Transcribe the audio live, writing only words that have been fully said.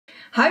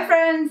Hi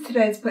friends,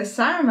 today let's put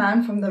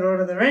Saruman from The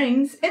Lord of the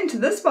Rings into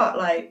the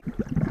spotlight.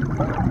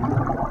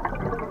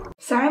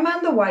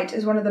 Saruman the White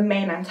is one of the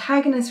main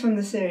antagonists from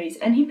the series,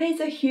 and he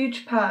plays a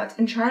huge part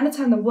in trying to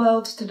turn the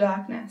world to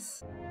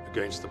darkness.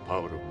 Against the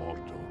power of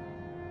Mordor,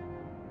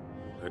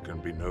 there can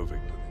be no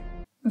victory.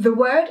 The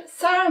word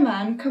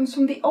Saruman comes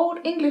from the Old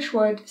English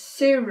word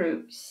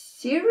Saru,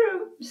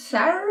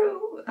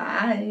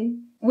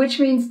 which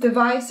means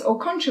device or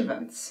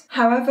contrivance.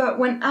 However,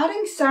 when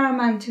adding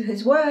Saruman to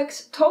his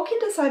works, Tolkien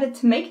decided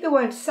to make the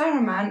word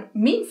Saruman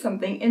mean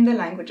something in the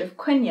language of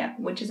Quenya,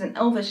 which is an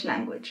Elvish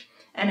language.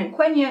 And in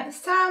Quenya,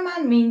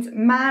 Saruman means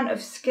man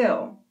of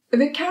skill.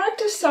 The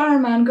character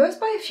Saruman goes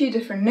by a few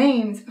different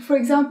names. For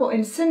example,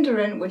 in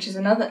Sindarin, which is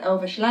another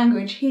Elvish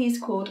language, he is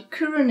called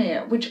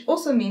Curunir, which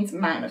also means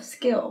man of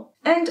skill.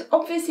 And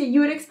obviously you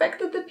would expect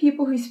that the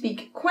people who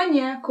speak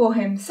Quenya call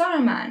him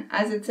Saruman,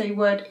 as it's a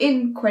word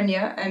in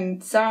Quenya,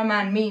 and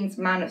Saruman means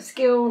man of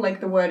skill, like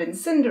the word in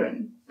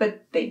Sindarin.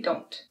 But they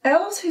don't.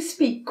 Elves who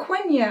speak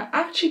Quenya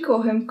actually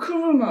call him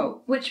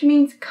Kurumo, which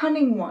means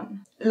cunning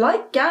one.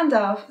 Like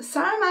Gandalf,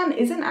 Saruman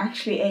isn't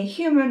actually a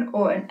human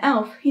or an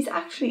elf, he's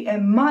actually a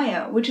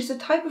Maya, which is a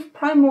type of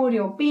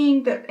primordial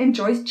being that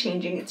enjoys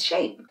changing its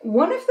shape.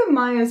 One of the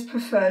Maya's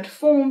preferred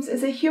forms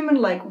is a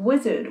human-like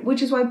wizard,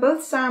 which is why both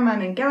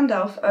Saruman and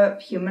Gandalf are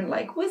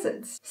human-like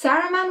wizards.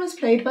 Saruman was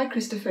played by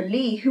Christopher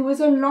Lee, who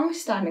was a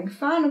long-standing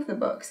fan of the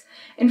books.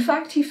 In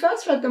fact, he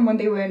first read them when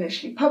they were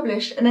initially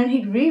published, and then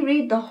he'd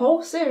reread the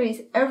whole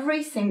series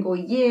every single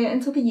year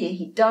until the year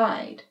he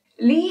died.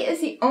 Lee is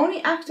the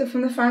only actor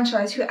from the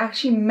franchise who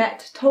actually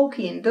met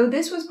Tolkien, though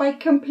this was by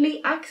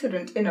complete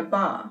accident in a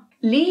bar.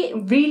 Lee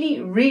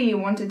really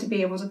wanted to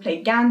be able to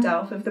play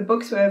Gandalf if the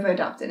books were ever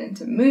adapted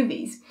into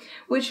movies,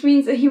 which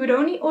means that he would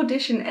only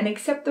audition and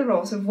accept the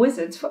roles of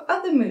wizards for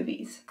other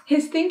movies.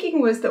 His thinking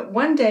was that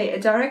one day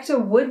a director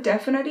would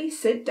definitely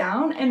sit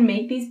down and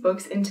make these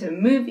books into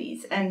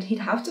movies, and he'd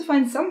have to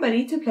find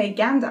somebody to play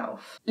Gandalf.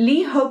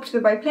 Lee hoped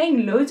that by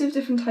playing loads of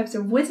different types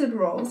of wizard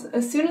roles,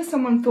 as soon as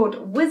someone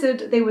thought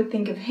wizard, they would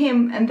think of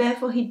him, and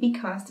therefore he'd be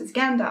cast as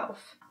Gandalf.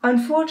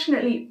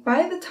 Unfortunately,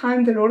 by the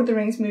time the Lord of the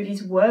Rings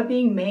movies were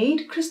being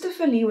made,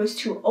 Christopher Lee was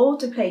too old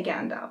to play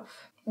Gandalf.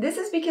 This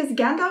is because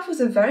Gandalf was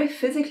a very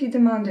physically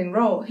demanding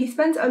role. He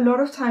spent a lot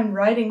of time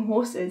riding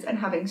horses and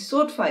having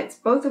sword fights,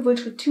 both of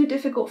which were too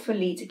difficult for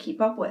Lee to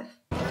keep up with.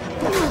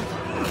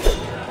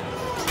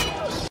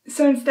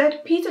 So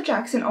instead, Peter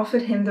Jackson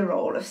offered him the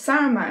role of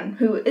Saruman,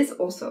 who is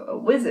also a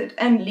wizard,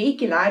 and Lee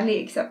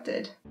gladly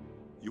accepted.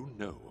 You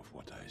know of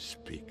what I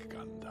speak,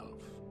 Gandalf.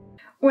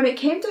 When it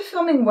came to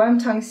filming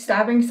Wormtongue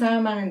stabbing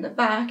Saruman in the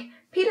back,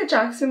 Peter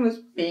Jackson was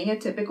being a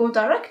typical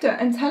director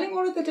and telling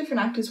all of the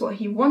different actors what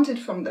he wanted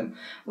from them,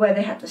 where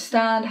they had to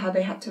stand, how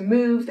they had to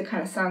move, the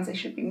kind of sounds they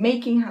should be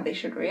making, how they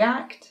should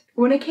react.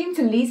 When it came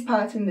to Lee's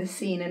part in this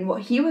scene and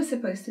what he was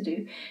supposed to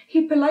do,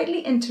 he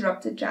politely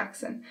interrupted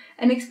Jackson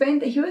and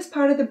explained that he was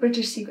part of the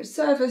British Secret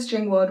Service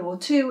during World War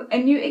II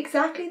and knew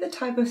exactly the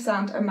type of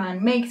sound a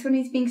man makes when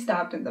he's being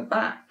stabbed in the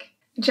back.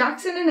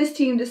 Jackson and his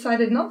team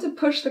decided not to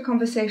push the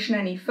conversation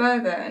any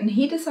further, and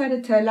he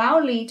decided to allow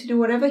Lee to do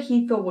whatever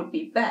he thought would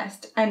be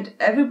best, and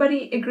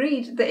everybody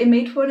agreed that it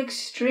made for an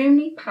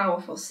extremely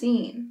powerful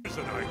scene.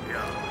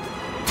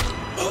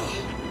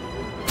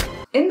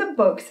 In the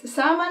books,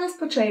 Saruman is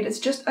portrayed as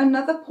just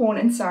another pawn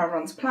in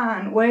Sauron's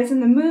plan, whereas in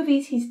the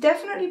movies he's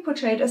definitely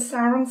portrayed as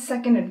Sauron's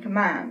second in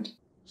command.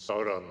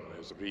 Sauron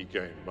has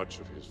regained much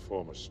of his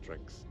former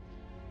strength.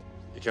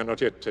 He cannot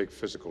yet take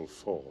physical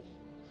form,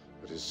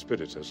 but his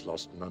spirit has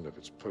lost none of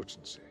its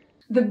potency.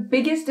 The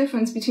biggest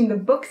difference between the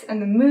books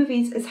and the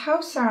movies is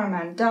how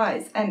Saruman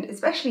dies, and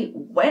especially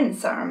when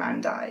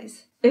Saruman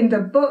dies. In the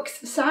books,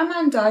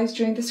 Saruman dies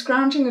during the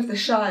scrounging of the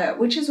Shire,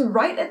 which is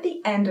right at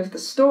the end of the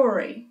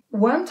story.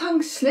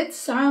 Wormtongue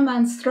slits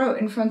Saruman's throat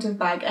in front of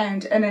Bag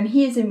End, and then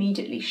he is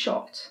immediately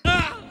shot.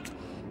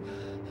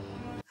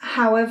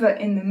 However,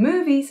 in the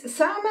movies,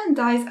 Saruman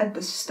dies at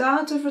the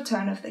start of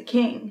Return of the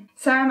King.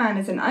 Saruman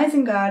is in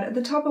Isengard at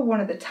the top of one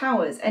of the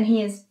towers, and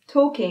he is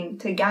talking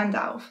to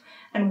Gandalf,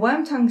 and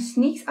Wormtongue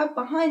sneaks up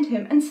behind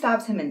him and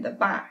stabs him in the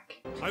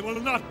back. I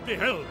will not be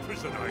held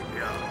prisoner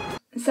here.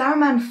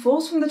 Saruman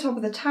falls from the top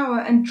of the tower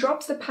and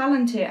drops the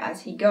Palantir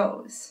as he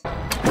goes.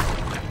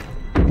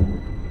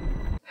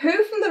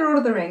 Who from The Lord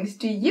of the Rings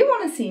do you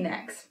want to see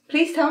next?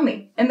 Please tell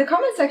me in the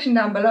comment section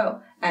down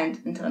below, and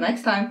until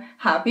next time,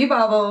 happy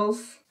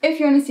bubbles! If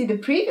you want to see the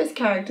previous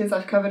characters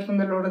I've covered from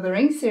the Lord of the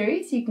Rings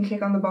series, you can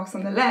click on the box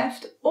on the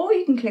left, or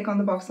you can click on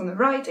the box on the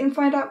right and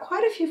find out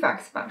quite a few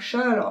facts about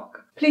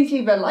Sherlock. Please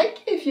leave a like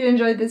if you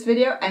enjoyed this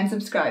video and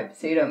subscribe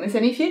so you don't miss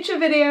any future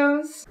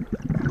videos!